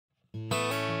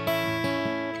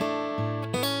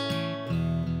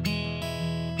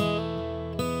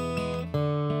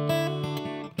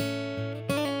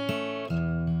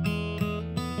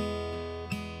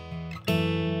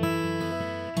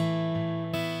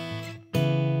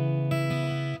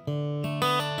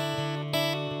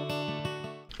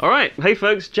Alright, hey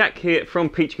folks, Jack here from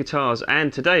Peach Guitars,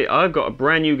 and today I've got a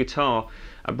brand new guitar,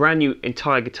 a brand new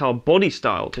entire guitar body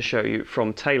style to show you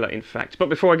from Taylor, in fact. But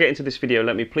before I get into this video,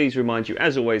 let me please remind you,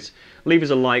 as always, leave us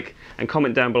a like and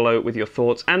comment down below with your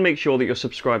thoughts, and make sure that you're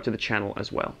subscribed to the channel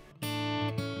as well.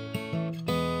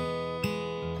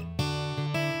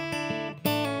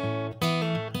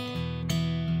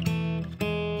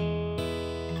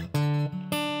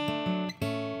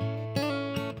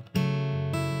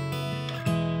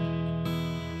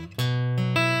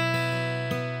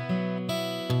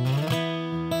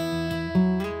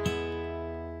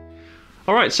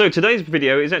 Alright, so today's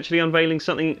video is actually unveiling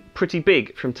something pretty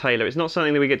big from Taylor. It's not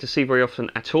something that we get to see very often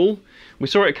at all. We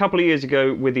saw it a couple of years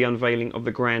ago with the unveiling of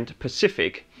the Grand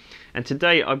Pacific, and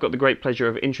today I've got the great pleasure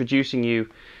of introducing you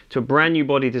to a brand new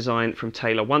body design from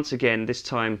Taylor. Once again, this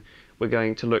time we're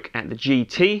going to look at the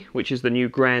GT, which is the new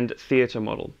Grand Theatre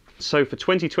model. So for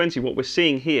 2020, what we're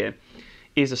seeing here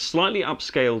is a slightly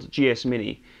upscaled GS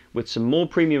Mini with some more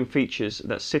premium features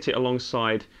that sit it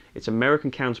alongside its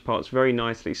American counterparts very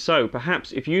nicely. So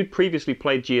perhaps if you'd previously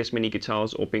played GS Mini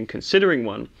guitars or been considering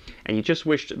one, and you just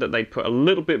wished that they'd put a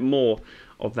little bit more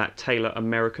of that Taylor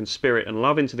American spirit and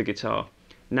love into the guitar,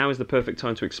 now is the perfect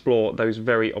time to explore those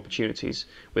very opportunities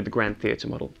with the Grand Theatre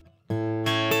model.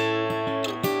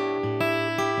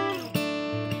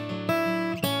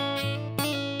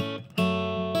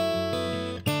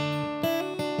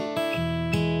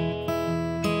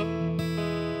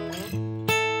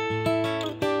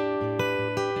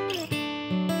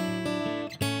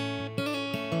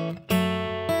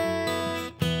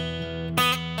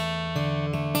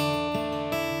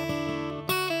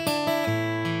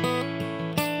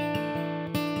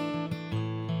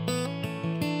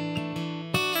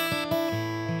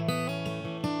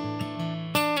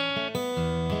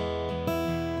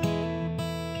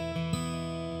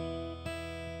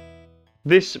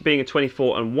 This being a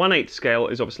 24 1/8 scale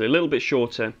is obviously a little bit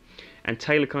shorter, and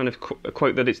Taylor kind of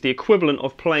quote that it's the equivalent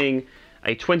of playing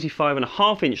a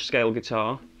 25.5-inch scale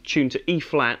guitar tuned to E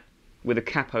flat with a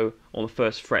capo on the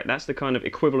first fret. That's the kind of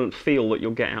equivalent feel that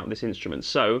you'll get out of this instrument.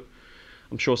 So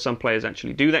I'm sure some players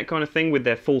actually do that kind of thing with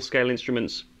their full scale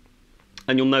instruments,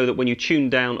 and you'll know that when you tune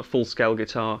down a full scale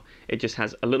guitar, it just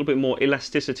has a little bit more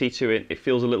elasticity to it. It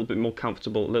feels a little bit more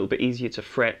comfortable, a little bit easier to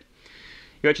fret.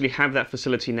 You actually have that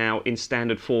facility now in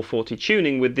standard 440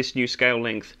 tuning with this new scale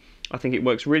length. I think it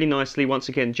works really nicely, once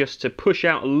again, just to push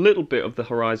out a little bit of the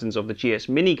horizons of the GS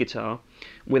Mini guitar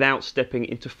without stepping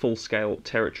into full scale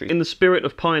territory. In the spirit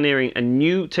of pioneering a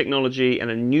new technology and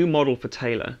a new model for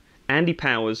Taylor, Andy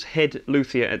Powers, head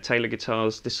luthier at Taylor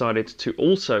Guitars, decided to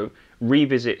also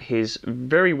revisit his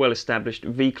very well established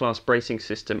V-class bracing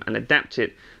system and adapt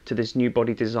it to this new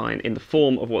body design in the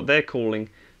form of what they're calling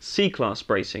C-class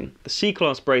bracing. The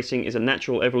C-class bracing is a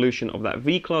natural evolution of that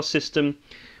V-class system,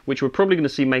 which we're probably going to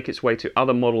see make its way to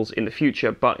other models in the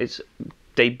future, but it's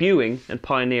debuting and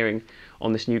pioneering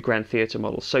on this new Grand Theatre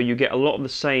model. So you get a lot of the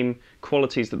same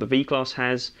qualities that the V-class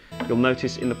has. You'll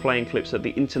notice in the playing clips that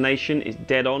the intonation is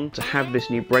dead on. To have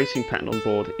this new bracing pattern on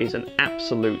board is an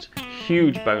absolute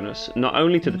huge bonus, not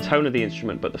only to the tone of the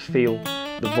instrument, but the feel,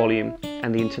 the volume,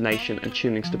 and the intonation and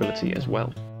tuning stability as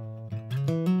well.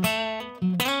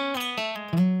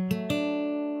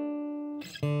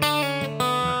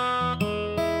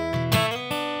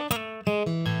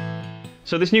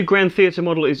 So this new Grand Theatre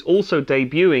model is also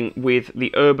debuting with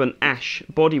the Urban Ash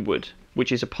bodywood, which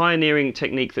is a pioneering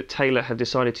technique that Taylor have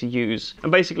decided to use.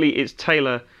 And basically it's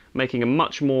Taylor making a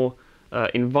much more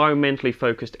environmentally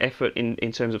focused effort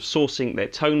in terms of sourcing their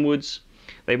tone woods.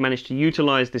 They've managed to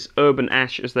utilize this Urban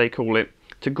Ash, as they call it,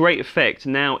 to great effect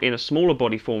now in a smaller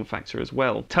body form factor as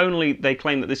well. Tonally, they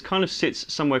claim that this kind of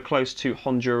sits somewhere close to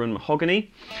Honduran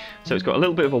mahogany, so it's got a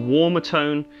little bit of a warmer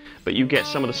tone, but you get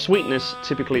some of the sweetness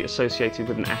typically associated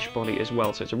with an ash body as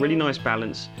well. So it's a really nice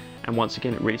balance, and once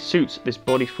again it really suits this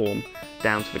body form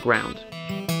down to the ground.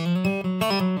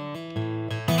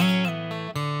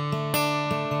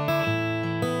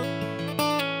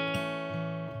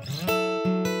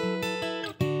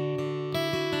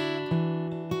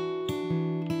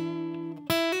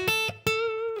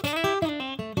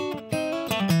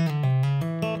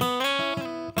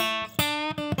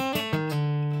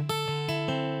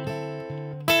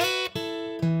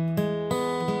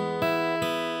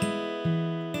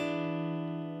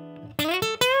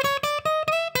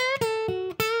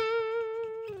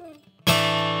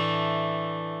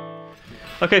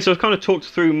 Okay, so I've kind of talked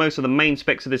through most of the main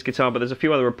specs of this guitar, but there's a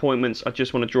few other appointments I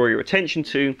just want to draw your attention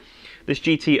to. This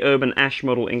GT Urban Ash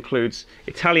model includes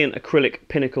Italian acrylic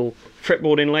pinnacle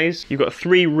fretboard inlays. You've got a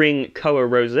 3-ring Koa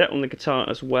rosette on the guitar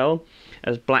as well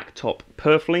as black top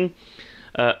purfling.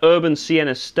 Urban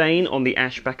Sienna stain on the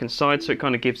ash back and side, so it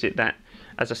kind of gives it that,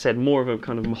 as I said, more of a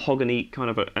kind of mahogany kind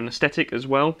of an aesthetic as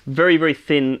well. Very, very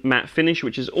thin matte finish,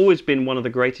 which has always been one of the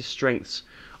greatest strengths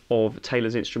of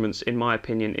Taylor's instruments, in my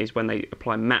opinion, is when they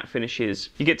apply matte finishes.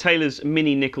 You get Taylor's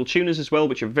mini nickel tuners as well,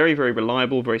 which are very, very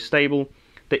reliable, very stable.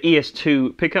 The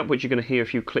ES2 pickup, which you're going to hear a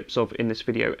few clips of in this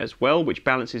video as well, which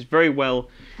balances very well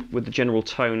with the general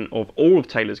tone of all of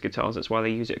Taylor's guitars. That's why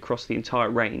they use it across the entire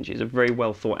range. It's a very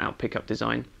well thought out pickup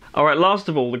design. Alright, last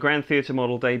of all, the Grand Theatre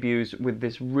model debuts with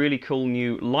this really cool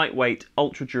new lightweight,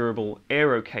 ultra durable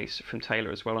aero case from Taylor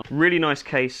as well. Really nice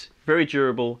case, very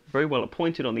durable, very well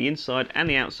appointed on the inside and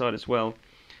the outside as well.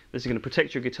 This is going to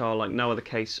protect your guitar like no other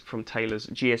case from Taylor's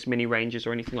GS Mini ranges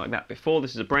or anything like that before.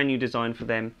 This is a brand new design for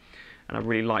them, and I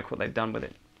really like what they've done with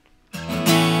it.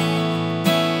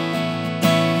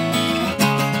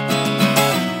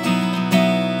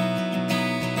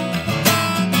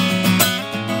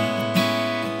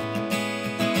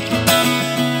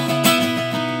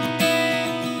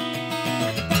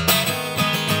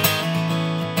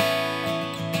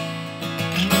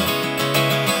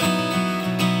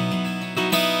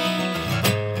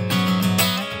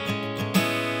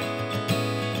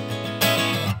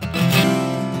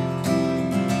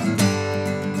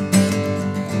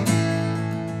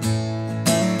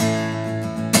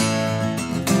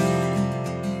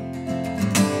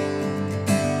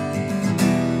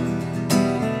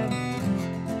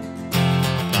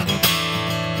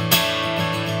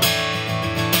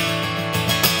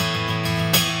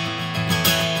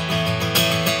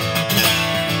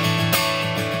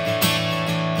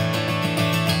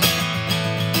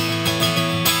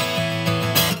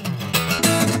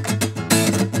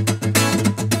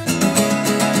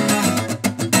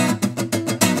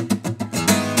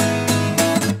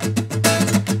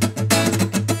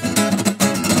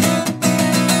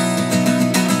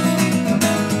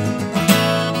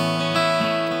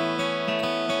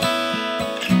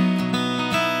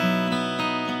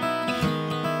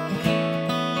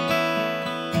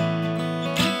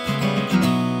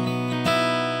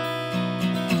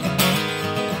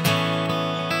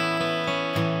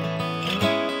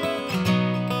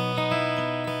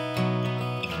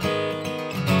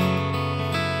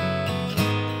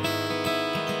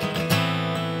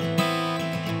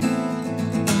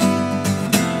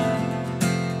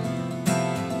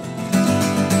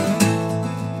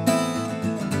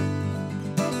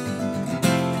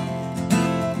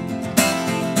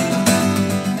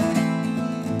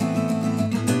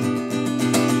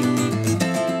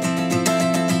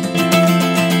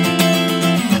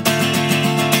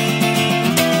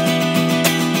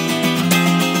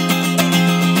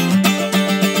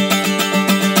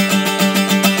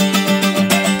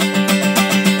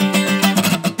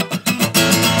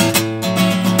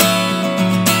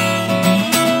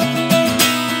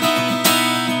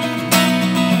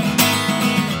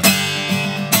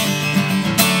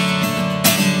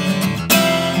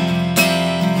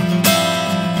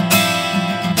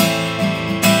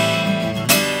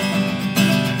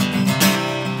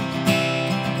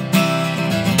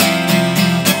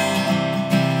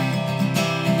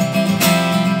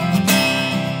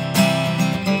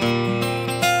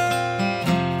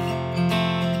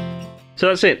 So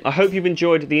that's it. I hope you've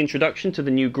enjoyed the introduction to the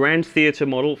new Grand Theatre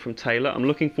model from Taylor. I'm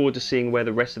looking forward to seeing where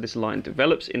the rest of this line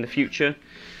develops in the future.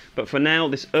 But for now,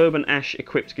 this Urban Ash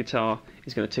equipped guitar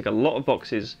is going to tick a lot of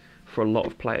boxes for a lot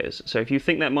of players. So if you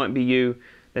think that might be you,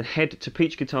 then head to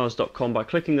peachguitars.com by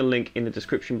clicking the link in the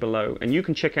description below, and you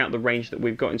can check out the range that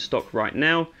we've got in stock right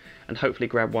now and hopefully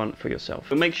grab one for yourself.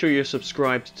 But make sure you're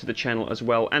subscribed to the channel as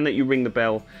well, and that you ring the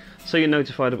bell so you're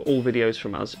notified of all videos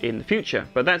from us in the future.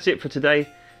 But that's it for today.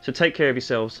 So take care of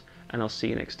yourselves, and I'll see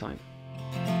you next time.